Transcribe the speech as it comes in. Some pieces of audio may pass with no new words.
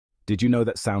Did you know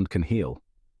that sound can heal?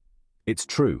 It's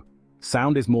true.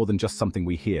 Sound is more than just something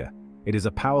we hear. It is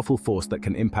a powerful force that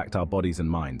can impact our bodies and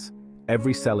minds.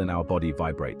 Every cell in our body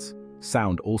vibrates.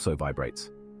 Sound also vibrates.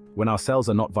 When our cells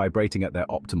are not vibrating at their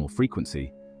optimal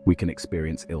frequency, we can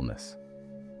experience illness.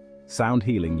 Sound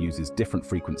healing uses different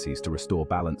frequencies to restore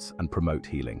balance and promote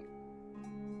healing.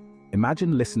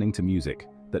 Imagine listening to music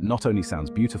that not only sounds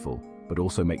beautiful, but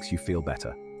also makes you feel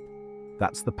better.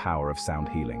 That's the power of sound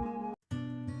healing.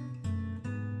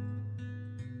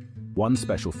 One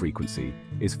special frequency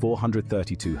is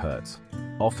 432 Hz,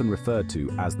 often referred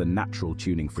to as the natural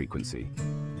tuning frequency.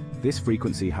 This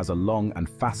frequency has a long and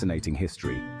fascinating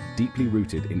history, deeply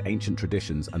rooted in ancient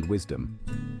traditions and wisdom.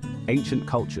 Ancient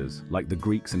cultures, like the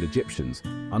Greeks and Egyptians,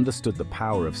 understood the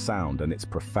power of sound and its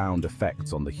profound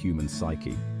effects on the human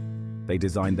psyche. They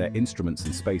designed their instruments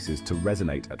and spaces to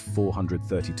resonate at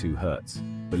 432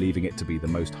 Hz, believing it to be the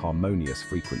most harmonious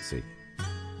frequency.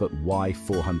 But why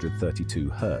 432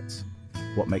 Hz?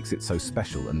 What makes it so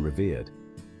special and revered?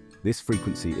 This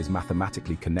frequency is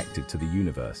mathematically connected to the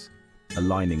universe,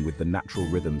 aligning with the natural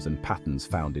rhythms and patterns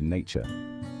found in nature.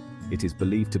 It is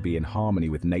believed to be in harmony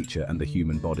with nature and the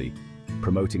human body,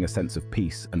 promoting a sense of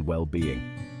peace and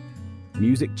well-being.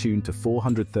 Music tuned to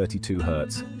 432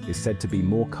 Hz is said to be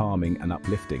more calming and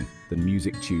uplifting than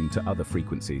music tuned to other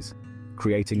frequencies,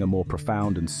 creating a more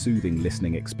profound and soothing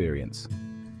listening experience.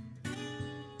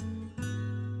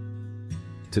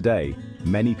 Today,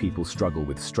 many people struggle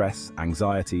with stress,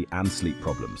 anxiety, and sleep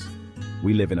problems.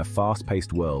 We live in a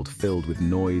fast-paced world filled with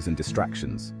noise and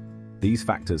distractions. These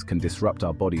factors can disrupt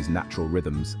our body's natural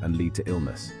rhythms and lead to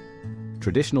illness.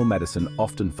 Traditional medicine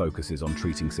often focuses on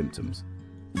treating symptoms.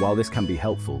 While this can be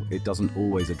helpful, it doesn't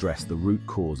always address the root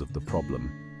cause of the problem.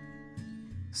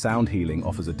 Sound healing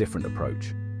offers a different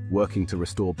approach, working to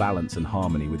restore balance and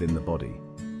harmony within the body.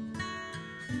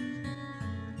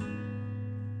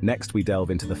 Next, we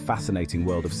delve into the fascinating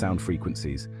world of sound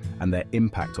frequencies and their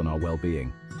impact on our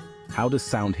well-being. How does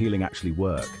sound healing actually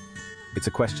work? It's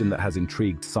a question that has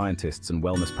intrigued scientists and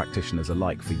wellness practitioners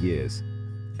alike for years.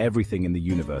 Everything in the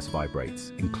universe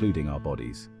vibrates, including our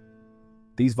bodies.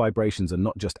 These vibrations are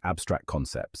not just abstract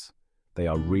concepts. They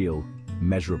are real,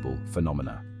 measurable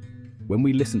phenomena. When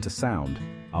we listen to sound,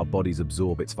 our bodies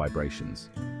absorb its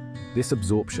vibrations. This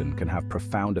absorption can have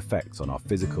profound effects on our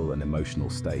physical and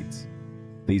emotional states.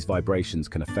 These vibrations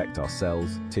can affect our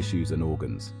cells, tissues, and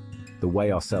organs. The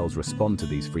way our cells respond to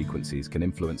these frequencies can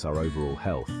influence our overall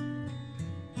health.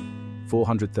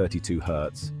 432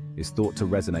 Hz is thought to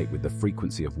resonate with the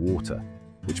frequency of water,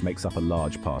 which makes up a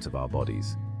large part of our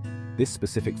bodies. This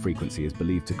specific frequency is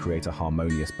believed to create a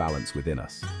harmonious balance within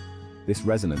us. This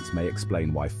resonance may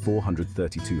explain why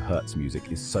 432 Hz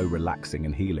music is so relaxing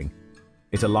and healing.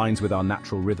 It aligns with our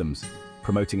natural rhythms,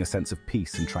 promoting a sense of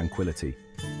peace and tranquility.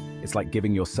 It's like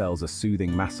giving your cells a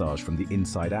soothing massage from the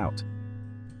inside out.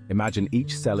 Imagine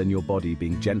each cell in your body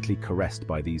being gently caressed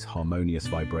by these harmonious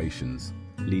vibrations,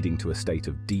 leading to a state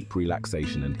of deep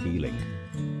relaxation and healing.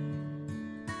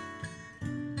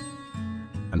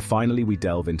 And finally, we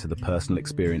delve into the personal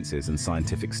experiences and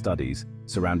scientific studies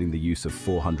surrounding the use of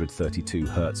 432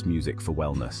 Hz music for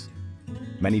wellness.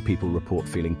 Many people report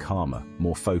feeling calmer,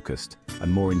 more focused,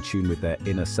 and more in tune with their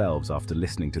inner selves after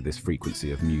listening to this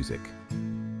frequency of music.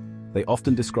 They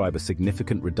often describe a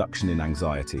significant reduction in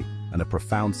anxiety and a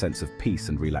profound sense of peace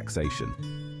and relaxation.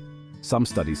 Some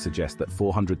studies suggest that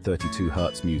 432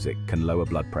 Hz music can lower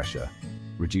blood pressure,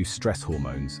 reduce stress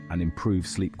hormones, and improve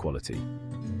sleep quality.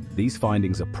 These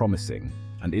findings are promising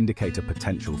and indicate a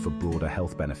potential for broader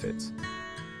health benefits.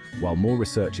 While more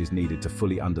research is needed to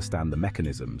fully understand the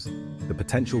mechanisms, the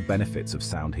potential benefits of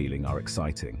sound healing are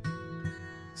exciting.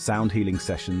 Sound healing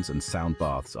sessions and sound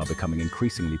baths are becoming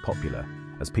increasingly popular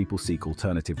as people seek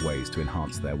alternative ways to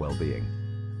enhance their well-being.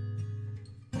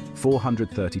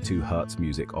 432 Hz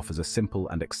music offers a simple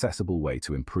and accessible way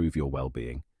to improve your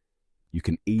well-being. You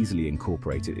can easily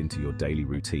incorporate it into your daily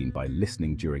routine by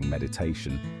listening during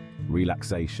meditation,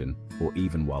 relaxation, or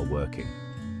even while working.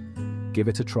 Give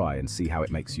it a try and see how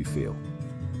it makes you feel.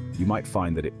 You might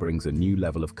find that it brings a new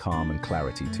level of calm and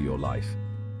clarity to your life.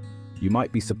 You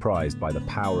might be surprised by the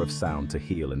power of sound to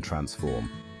heal and transform.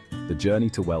 The journey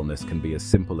to wellness can be as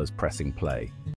simple as pressing play.